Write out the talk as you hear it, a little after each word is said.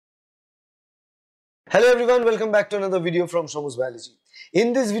Hello everyone, welcome back to another video from Shomus Biology.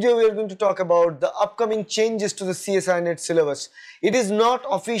 In this video, we are going to talk about the upcoming changes to the CSIR NET syllabus. It is not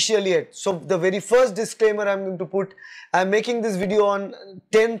official yet. So the very first disclaimer I am going to put, I am making this video on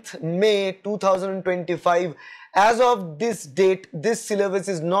 10th May 2025. As of this date, this syllabus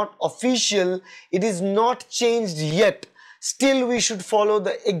is not official. It is not changed yet. Still, we should follow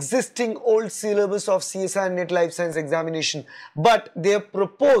the existing old syllabus of CSIR NET Life Science examination, but they have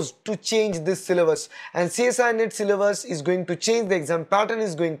proposed to change this syllabus, and CSIR NET syllabus is going to change, the exam pattern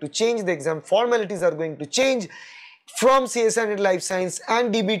is going to change, the exam formalities are going to change from CSIR NET Life Science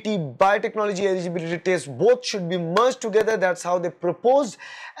and DBT biotechnology eligibility test. Both should be merged together. That's how they proposed,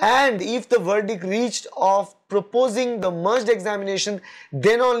 and if the verdict reached of proposing the merged examination,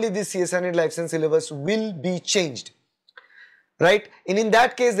 then only the CSIR NET Life Science syllabus will be changed. Right? And in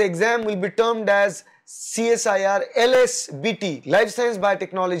that case, the exam will be termed as CSIR LSBT, Life Science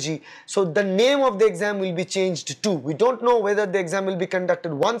Biotechnology. So the name of the exam will be changed too. We don't know whether the exam will be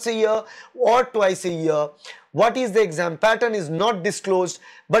conducted once a year or twice a year. What is the exam pattern is not disclosed,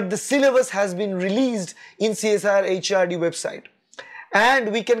 but the syllabus has been released in CSIR HRD website.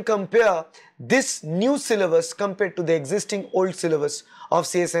 And we can compare this new syllabus compared to the existing old syllabus of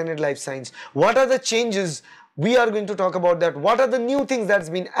CSIR NET Life Science. What are the changes? We are going to talk about that. What are the new things that's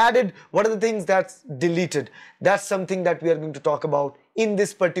been added? What are the things that's deleted? That's something that we are going to talk about in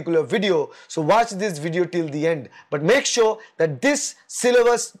this particular video. So watch this video till the end. But make sure that this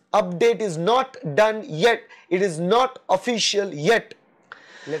syllabus update is not done yet. It is not official yet.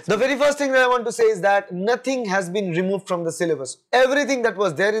 The very first thing that I want to say is that nothing has been removed from the syllabus. Everything that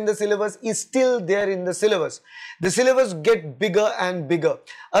was there in the syllabus is still there in the syllabus. The syllabus gets bigger and bigger.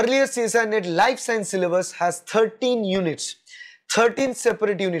 Earlier CSIR NET Life Science syllabus has 13 units, 13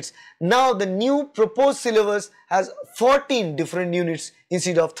 separate units. Now the new proposed syllabus has 14 different units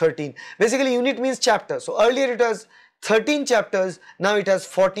instead of 13. Basically, unit means chapter. So earlier it was 13 chapters, now it has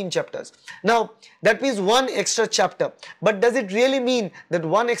 14 chapters. Now that means one extra chapter. But does it really mean that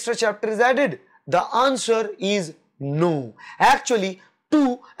one extra chapter is added? The answer is no. Actually,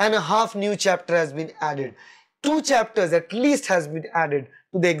 2.5 new chapter has been added. 2 chapters at least has been added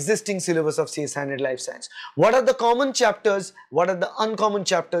to the existing syllabus of CSIR NET Life Science. What are the common chapters? What are the uncommon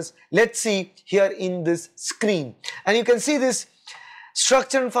chapters? Let's see here in this screen. And you can see this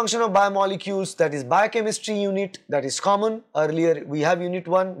structure and function of biomolecules, that is biochemistry unit, that is common. Earlier we have unit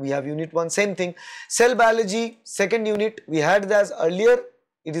 1, we have unit 1, same thing. Cell biology, second unit, we had that earlier,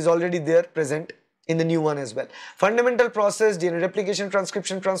 it is already there, present in the new one as well. Fundamental process, DNA replication,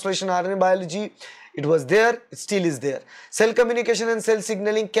 transcription, translation, RNA biology, it was there, it still is there. Cell communication and cell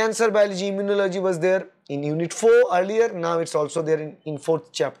signaling, cancer biology, immunology was there in unit 4 earlier, now it's also there in 4th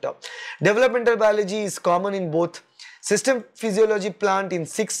chapter. Developmental biology is common in both. System physiology plant in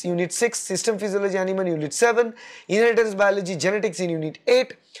unit 6, system physiology animal unit 7, inheritance biology genetics in unit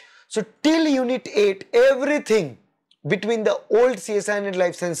 8. So till unit 8, everything between the old CSIR NET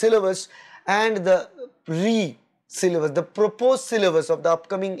Life Science syllabus and the syllabus, the proposed syllabus of the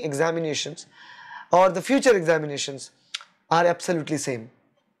upcoming examinations or the future examinations are absolutely same.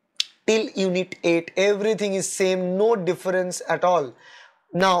 Till unit 8, everything is same, no difference at all.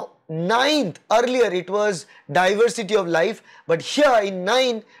 Now 9th, earlier it was diversity of life, but here in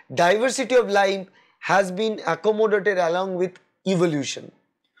 9, diversity of life has been accommodated along with evolution.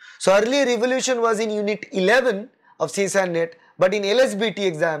 So earlier evolution was in unit 11 of CSIR NET, but in LSBT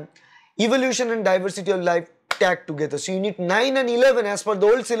exam, evolution and diversity of life tagged together. So unit 9 and 11 as per the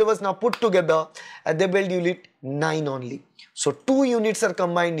old syllabus now put together, they build unit 9 only. So 2 units are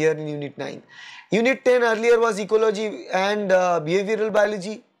combined here in unit 9. Unit 10 earlier was ecology and behavioral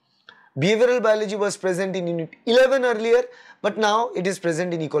biology. Behavioral biology was present in unit 11 earlier, but now it is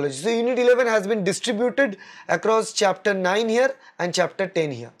present in ecology. So unit 11 has been distributed across chapter 9 here and chapter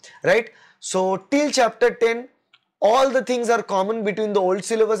 10 here, right? So till chapter 10, all the things are common between the old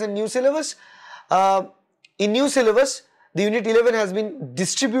syllabus and new syllabus. In new syllabus, the unit 11 has been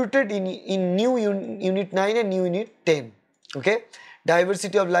distributed in new unit 9 and new unit 10, okay?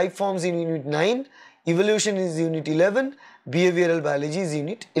 Diversity of life forms in unit 9, evolution is unit 11, behavioral biology is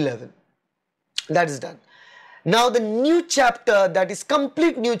unit 11. That is done. Now the new chapter, that is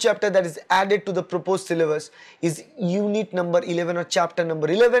complete new chapter that is added to the proposed syllabus is unit number 11 or chapter number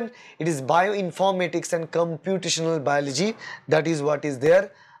 11. It is bioinformatics and computational biology. That is what is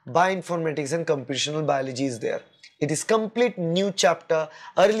there. Bioinformatics and computational biology is there. It is complete new chapter.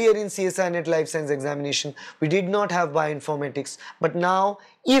 Earlier in CSIR NET Life Science examination, we did not have bioinformatics, but now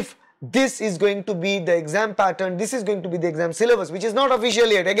if this is going to be the exam pattern, this is going to be the exam syllabus, which is not official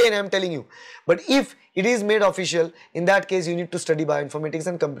yet, again I am telling you. But if it is made official, in that case you need to study bioinformatics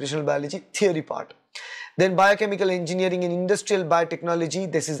and computational biology theory part. Then biochemical engineering and industrial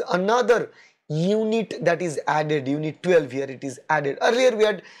biotechnology, this is another unit that is added, unit 12 here it is added. Earlier we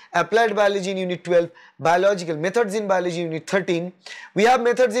had applied biology in unit 12, biological methods in biology unit 13. We have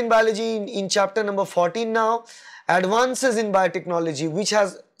methods in biology in chapter number 14 now, advances in biotechnology, which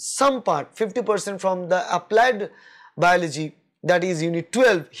has some part 50% from the applied biology, that is unit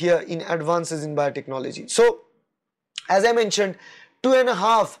 12 here in advances in biotechnology. So as I mentioned,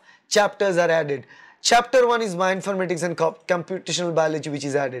 2.5 chapters are added. Chapter 1 is bioinformatics and computational biology, which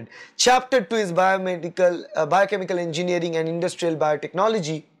is added. Chapter 2 is biochemical engineering and industrial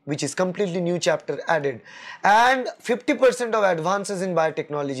biotechnology, which is completely new chapter added. And 50% of advances in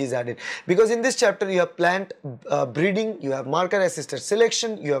biotechnology is added, because in this chapter you have plant breeding, you have marker assisted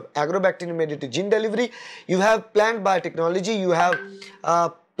selection, you have agrobacterium mediated gene delivery, you have plant biotechnology, you have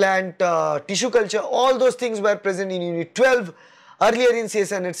plant tissue culture. All those things were present in unit 12 earlier in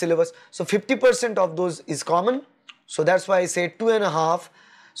CSIR NET syllabus. So 50% of those is common. So that's why I say 2.5.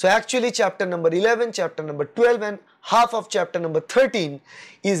 So actually chapter number 11, chapter number 12 and half of chapter number 13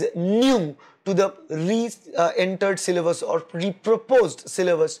 is new to the re-entered syllabus or re-proposed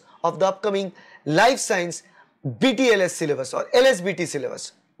syllabus of the upcoming life science BTLS syllabus or LSBT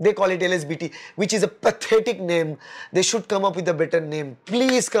syllabus. They call it LSBT, which is a pathetic name. They should come up with a better name.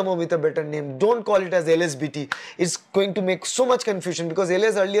 Please come up with a better name. Don't call it as LSBT. It's going to make so much confusion, because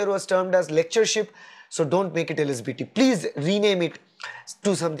LS earlier was termed as lectureship. So don't make it LSBT. Please rename it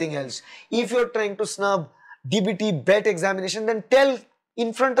to something else. If you're trying to snub DBT BET examination, then tell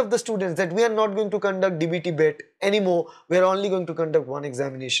in front of the students that we are not going to conduct DBT BET anymore. We are only going to conduct one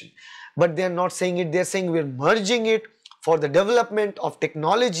examination. But they are not saying it. They are saying we are merging it for the development of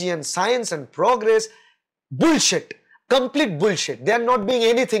technology and science and progress. Bullshit. Complete bullshit. They are not doing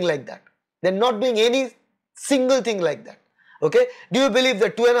anything like that. They are not doing any single thing like that. Okay. Do you believe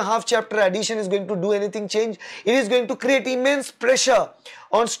that 2.5 chapter addition is going to do anything change? It is going to create immense pressure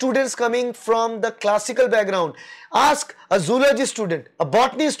on students coming from the classical background. Ask a zoology student, a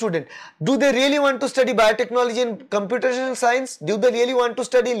botany student, do they really want to study biotechnology and computational science? Do they really want to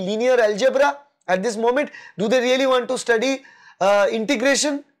study linear algebra at this moment? Do they really want to study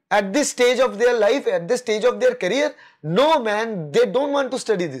integration at this stage of their life, at this stage of their career? No man, they don't want to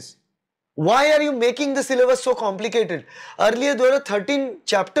study this. Why are you making the syllabus so complicated? Earlier there were 13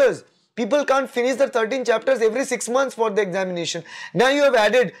 chapters. People can't finish the 13 chapters every 6 months for the examination. Now you have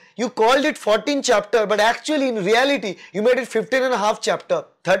added, you called it 14 chapter, but actually in reality you made it 15.5 chapter.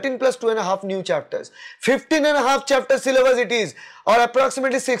 13 plus 2.5 new chapters. 15.5 chapter syllabus it is, or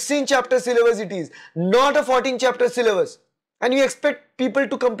approximately 16 chapter syllabus it is, not a 14 chapter syllabus. And you expect people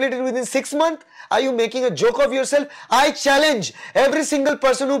to complete it within 6 months? Are you making a joke of yourself? I challenge every single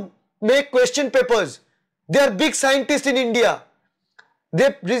person who make question papers. They are big scientists in India.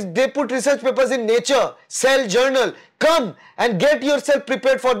 They put research papers in Nature, Cell, Journal. Come and get yourself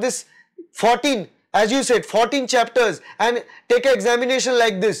prepared for this 14, as you said, 14 chapters, and take an examination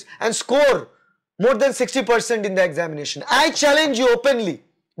like this and score more than 60% in the examination. I challenge you openly.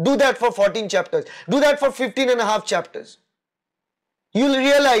 Do that for 14 chapters. Do that for 15.5 chapters. You will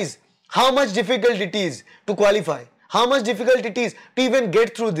realize how much difficult it is to qualify. How much difficult it is to even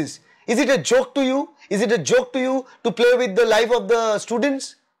get through this. Is it a joke to you? Is it a joke to you to play with the life of the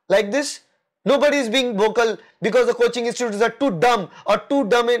students like this? Nobody is being vocal because the coaching institutes are too dumb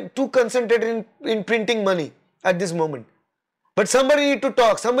and too concentrated in printing money at this moment. But somebody need to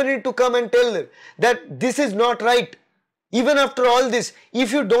talk, somebody need to come and tell them that this is not right. Even after all this,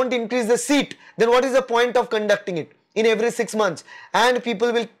 if you don't increase the seat, then what is the point of conducting it in every 6 months? And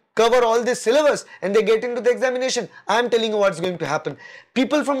people will cover all this syllabus and they get into the examination. I am telling you what's going to happen.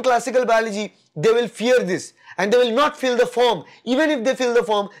 People from classical biology, they will fear this and they will not fill the form. Even if they fill the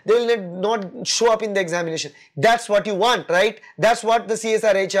form, they will not show up in the examination. That's what you want, right? That's what the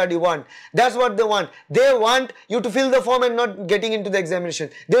CSIR HRD want. That's what they want. They want you to fill the form and not getting into the examination.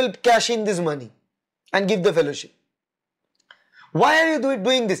 They will cash in this money and give the fellowship. Why are you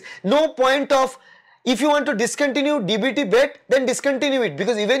doing this? No point of, if you want to discontinue DBT BET, then discontinue it,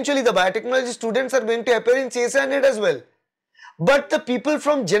 because eventually the biotechnology students are going to appear in CSIR NET as well. But the people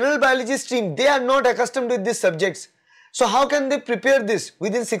from general biology stream, they are not accustomed with these subjects. So how can they prepare this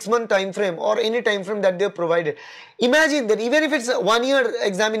within 6 month time frame or any time frame that they have provided? Imagine that even if it's a 1 year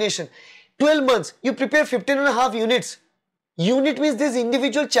examination, 12 months, you prepare 15.5 units. Unit means these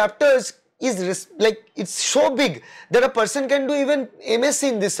individual chapters is like, it's so big that a person can do even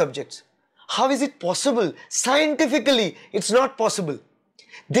MSc in these subjects. How is it possible? Scientifically, it's not possible.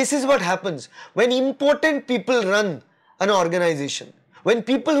 This is what happens when important people run an organization. When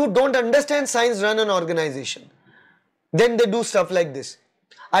people who don't understand science run an organization, then they do stuff like this.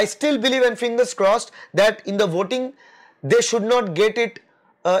 I still believe, and fingers crossed, that in the voting they should not get it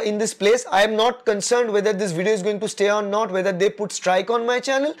in this place. I am not concerned whether this video is going to stay or not, whether they put strike on my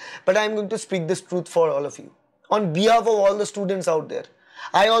channel, but I am going to speak this truth for all of you on behalf of all the students out there.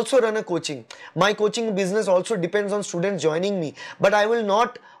 I also run a coaching. My coaching business also depends on students joining me, but I will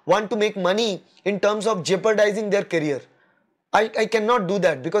not want to make money in terms of jeopardizing their career. I cannot do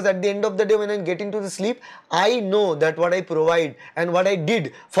that, because at the end of the day, when I get into the sleep, I know that what I provide and what I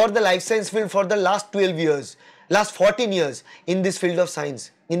did for the life science field for the last 12 years, last 14 years in this field of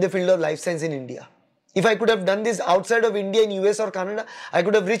science, in the field of life science in India. If I could have done this outside of India, in US or Canada, I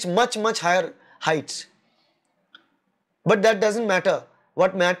could have reached much higher heights. But that doesn't matter.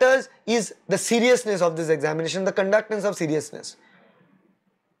 What matters is the seriousness of this examination, the conductance of seriousness.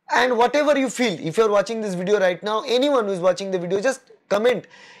 And whatever you feel, if you are watching this video right now, anyone who is watching the video, just comment.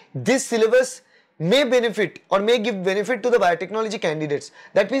 This syllabus may benefit or may give benefit to the biotechnology candidates.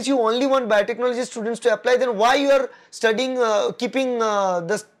 That means you only want biotechnology students to apply. Then why you are studying, keeping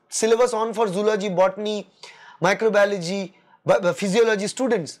the syllabus on for zoology, botany, microbiology, physiology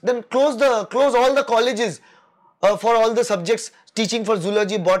students? Then close all the colleges for all the subjects teaching for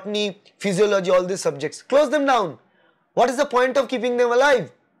zoology, botany, physiology, all these subjects. Close them down. What is the point of keeping them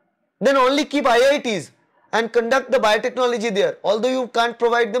alive? Then only keep IITs and conduct the biotechnology there, although you can't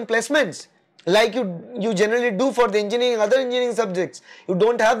provide them placements like you generally do for the engineering, other engineering subjects. You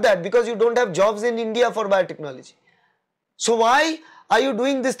don't have that because you don't have jobs in India for biotechnology. So why are you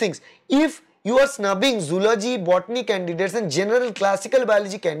doing these things? If you are snubbing zoology, botany candidates and general classical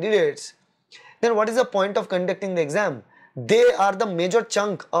biology candidates, then what is the point of conducting the exam? They are the major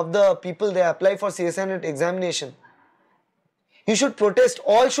chunk of the people they apply for CSIR NET examination. You should protest,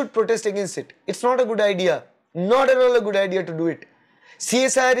 all should protest against it. It's not a good idea, not at all a good idea to do it.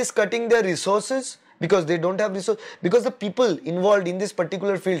 CSIR is cutting their resources because they don't have resources, because the people involved in this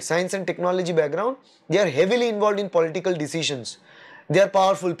particular field, science and technology background, they are heavily involved in political decisions. They are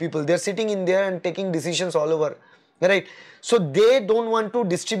powerful people, they are sitting in there and taking decisions all over, right? So they don't want to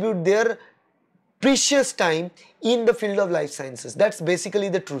distribute their precious time in the field of life sciences. That's basically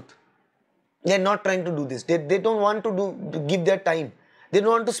the truth. They are not trying to do this. They don't want to give their time. They don't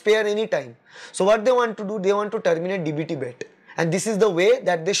want to spare any time. So what they want to do, they want to terminate DBT bet. And this is the way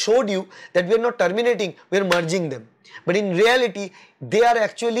that they showed you that we are not terminating, we are merging them. But in reality, they are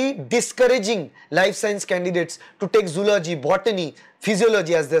actually discouraging life science candidates to take zoology, botany,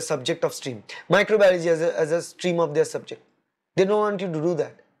 physiology as their subject of stream, microbiology as a stream of their subject. They don't want you to do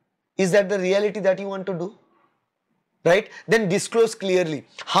that. Is that the reality that you want to do? Right? Then disclose clearly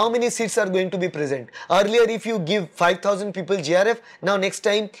how many seats are going to be present. Earlier, if you give 5,000 people JRF, now next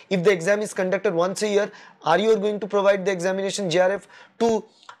time, if the exam is conducted once a year, are you going to provide the examination JRF to,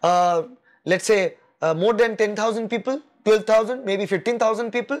 let's say, more than 10,000 people, 12,000, maybe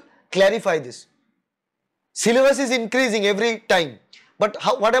 15,000 people? Clarify this. Syllabus is increasing every time. But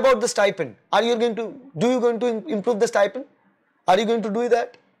what about the stipend? Are you going to improve the stipend? Are you going to do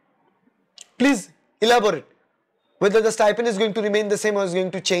that? Please elaborate. Whether the stipend is going to remain the same or is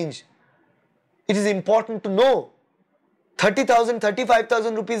going to change. It is important to know. 30,000,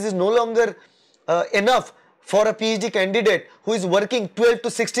 35,000 rupees is no longer enough for a PhD candidate who is working 12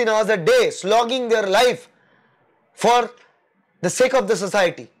 to 16 hours a day, slogging their life for the sake of the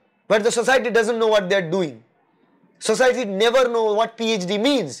society. But the society doesn't know what they are doing. Society never know what PhD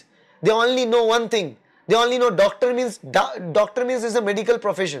means. They only know one thing. They only know doctor means is a medical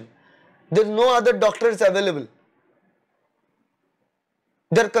profession. There is no other doctors available.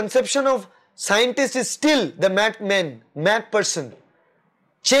 Their conception of scientist is still the mad person.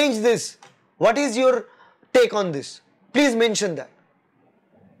 Change this. What is your take on this? Please mention that.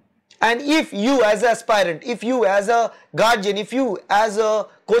 And if you as an aspirant, if you as a guardian, if you as a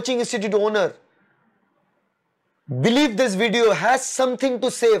coaching institute owner believe this video has something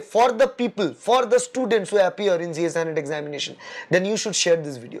to say for the people, for the students who appear in CSIR NET examination, then you should share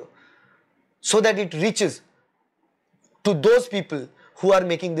this video so that it reaches to those people who are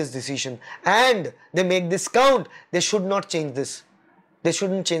making this decision and they make this count. They should not change this. They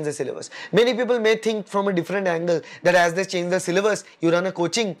shouldn't change the syllabus. Many people may think from a different angle that as they change the syllabus, you run a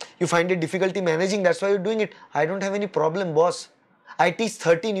coaching, you find it difficulty managing, that's why you're doing it. I don't have any problem, boss. I teach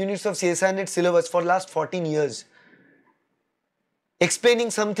 13 units of CSIR NET syllabus for last 14 years. Explaining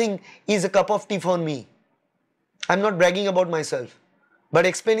something is a cup of tea for me. I'm not bragging about myself. But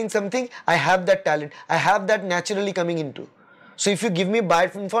explaining something, I have that talent. I have that naturally coming into. So if you give me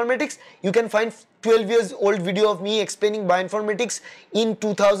bioinformatics, you can find 12 years old video of me explaining bioinformatics in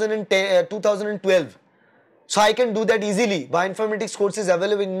 2012. So I can do that easily. Bioinformatics course is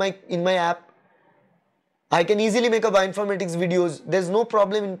available in my app. I can easily make a bioinformatics videos. There's no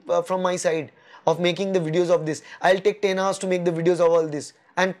problem from my side of making the videos of this. I'll take 10 hours to make the videos of all this,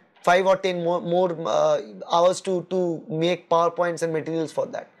 and 5 or 10 more hours to make PowerPoints and materials for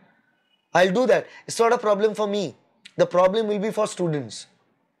that. I'll do that. It's not a problem for me. The problem will be for students.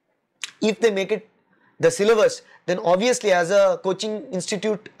 If they make it the syllabus, then obviously as a coaching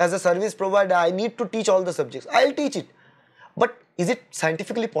institute, as a service provider, I need to teach all the subjects. I'll teach it. But is it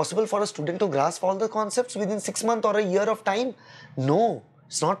scientifically possible for a student to grasp all the concepts within 6 months or a year of time? No,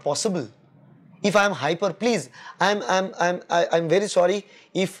 it's not possible. If I am hyper, please, I'm very sorry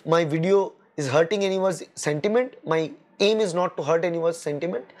if my video is hurting anyone's sentiment. My aim is not to hurt anyone's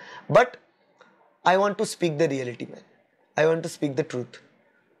sentiment, but I want to speak the reality, man. I want to speak the truth.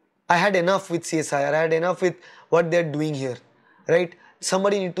 I had enough with CSIR. I had enough with what they're doing here, right?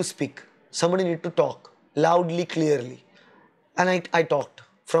 Somebody need to speak. Somebody need to talk loudly, clearly. And I talked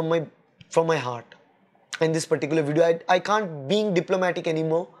from my heart in this particular video. I can't being diplomatic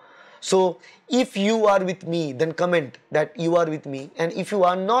anymore. So if you are with me, then comment that you are with me. And if you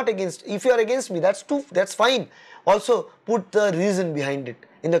are not against, if you are against me, that's fine. Also put the reason behind it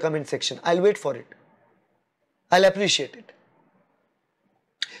in the comment section. I'll wait for it. I'll appreciate it.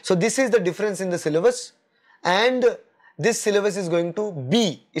 So this is the difference in the syllabus, and this syllabus is going to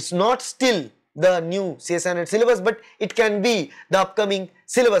be, it's not still the new CSIR NET syllabus, but it can be the upcoming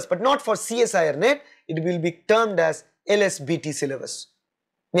syllabus, but not for CSIR NET. It will be termed as LSBT syllabus.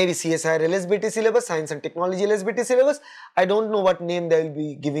 Maybe CSIR LSBT syllabus, Science and Technology LSBT syllabus. I don't know what name they will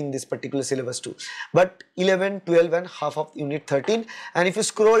be giving this particular syllabus to. But 11, 12 and half of Unit 13. And if you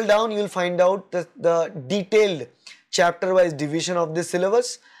scroll down, you will find out the detailed chapter-wise division of this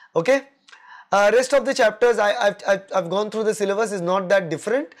syllabus. Okay. Rest of the chapters, I've gone through the syllabus, is not that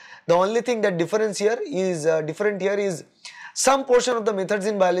different. The only thing that different here is some portion of the methods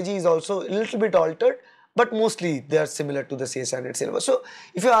in biology is also a little bit altered, but mostly they are similar to the CSIR NET syllabus. So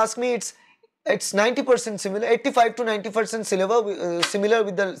if you ask me, it's 90% similar, 85 to 90% similar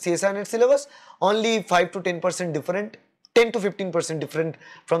with the CSIR NET syllabus, only 5 to 10% different, 10 to 15% different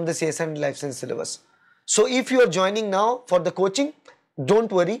from the CSIR NET Life Sciences syllabus. So if you are joining now for the coaching, don't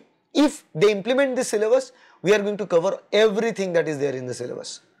worry. If they implement this syllabus, we are going to cover everything that is there in the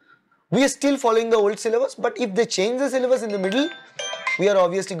syllabus. We are still following the old syllabus, but if they change the syllabus in the middle, we are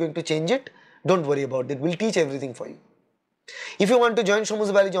obviously going to change it. Don't worry about it. We'll teach everything for you. If you want to join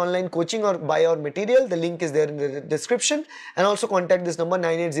Shomu's Biology online coaching or buy our material, the link is there in the description, and also contact this number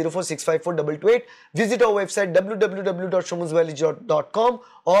 9804654228. Visit our website www.shomusbiology.com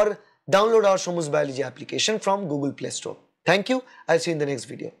or download our Shomu's Biology application from Google Play Store. Thank you. I'll see you in the next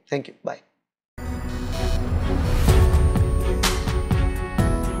video. Thank you. Bye.